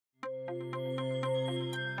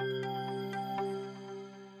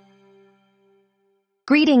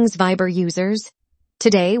Greetings, Viber users.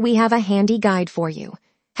 Today we have a handy guide for you.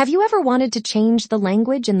 Have you ever wanted to change the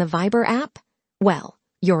language in the Viber app? Well,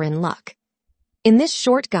 you're in luck. In this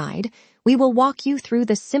short guide, we will walk you through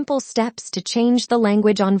the simple steps to change the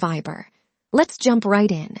language on Viber. Let's jump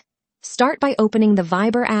right in. Start by opening the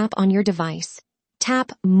Viber app on your device.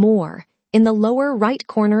 Tap More in the lower right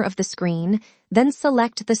corner of the screen, then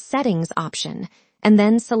select the Settings option, and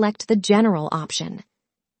then select the General option.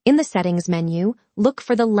 In the Settings menu, look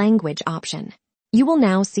for the Language option. You will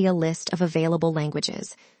now see a list of available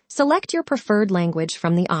languages. Select your preferred language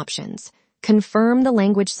from the options. Confirm the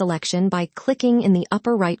language selection by clicking in the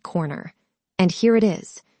upper right corner. And here it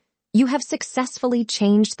is. You have successfully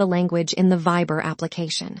changed the language in the Viber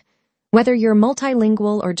application. Whether you're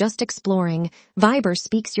multilingual or just exploring, Viber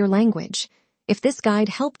speaks your language. If this guide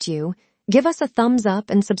helped you, give us a thumbs up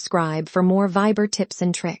and subscribe for more Viber tips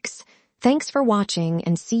and tricks. Thanks for watching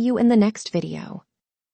and see you in the next video.